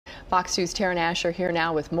Fox News' Taryn Asher here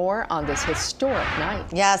now with more on this historic night.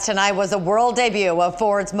 Yes, tonight was the world debut of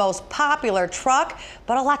Ford's most popular truck,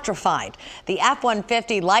 but electrified. The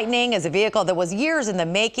F-150 Lightning is a vehicle that was years in the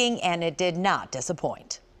making, and it did not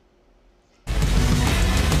disappoint.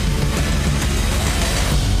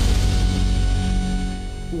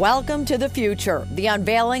 Welcome to the future. The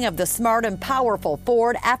unveiling of the smart and powerful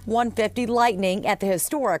Ford F-150 Lightning at the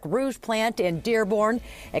historic Rouge plant in Dearborn,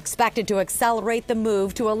 expected to accelerate the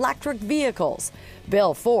move to electric vehicles.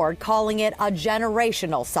 Bill Ford calling it a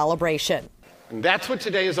generational celebration. And that's what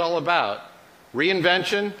today is all about.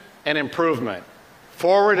 Reinvention and improvement.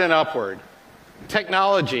 Forward and upward.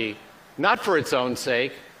 Technology, not for its own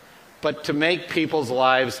sake, but to make people's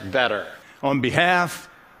lives better. On behalf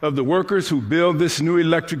of the workers who build this new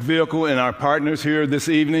electric vehicle and our partners here this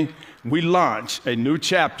evening, we launch a new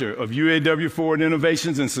chapter of UAW Ford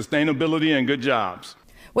innovations in sustainability and good jobs.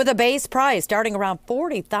 With a base price starting around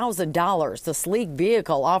 $40,000, the sleek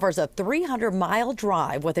vehicle offers a 300-mile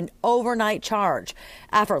drive with an overnight charge,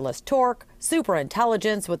 effortless torque, super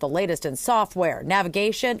intelligence with the latest in software,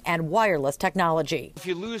 navigation, and wireless technology. If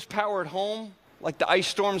you lose power at home, like the ice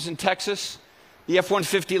storms in Texas, the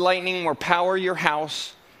F-150 Lightning will power your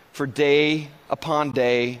house for day upon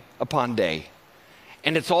day upon day.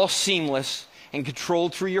 And it's all seamless and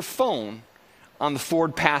controlled through your phone on the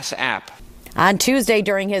Ford Pass app. On Tuesday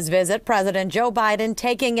during his visit, President Joe Biden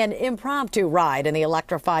taking an impromptu ride in the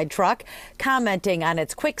electrified truck, commenting on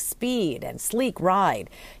its quick speed and sleek ride.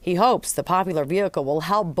 He hopes the popular vehicle will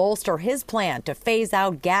help bolster his plan to phase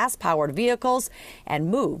out gas-powered vehicles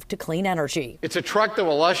and move to clean energy. It's a truck that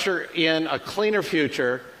will usher in a cleaner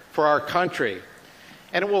future for our country.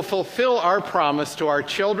 And it will fulfill our promise to our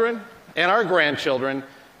children and our grandchildren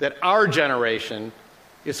that our generation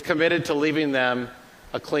is committed to leaving them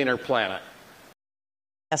a cleaner planet.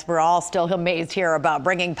 Yes, we're all still amazed here about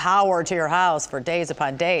bringing power to your house for days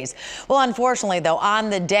upon days. Well, unfortunately, though, on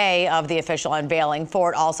the day of the official unveiling,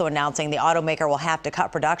 Ford also announcing the automaker will have to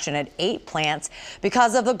cut production at 8 plants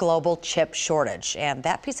because of the global chip shortage. And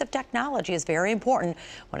that piece of technology is very important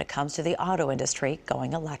when it comes to the auto industry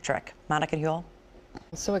going electric. Monica Huel.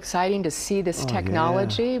 It's so exciting to see this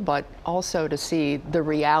technology, but also to see the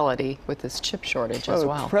reality with this chip shortage as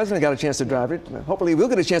well. The president got a chance to drive it. Hopefully we'll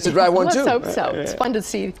get a chance to drive one too. Let's hope so. It's fun to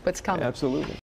see what's coming. Absolutely.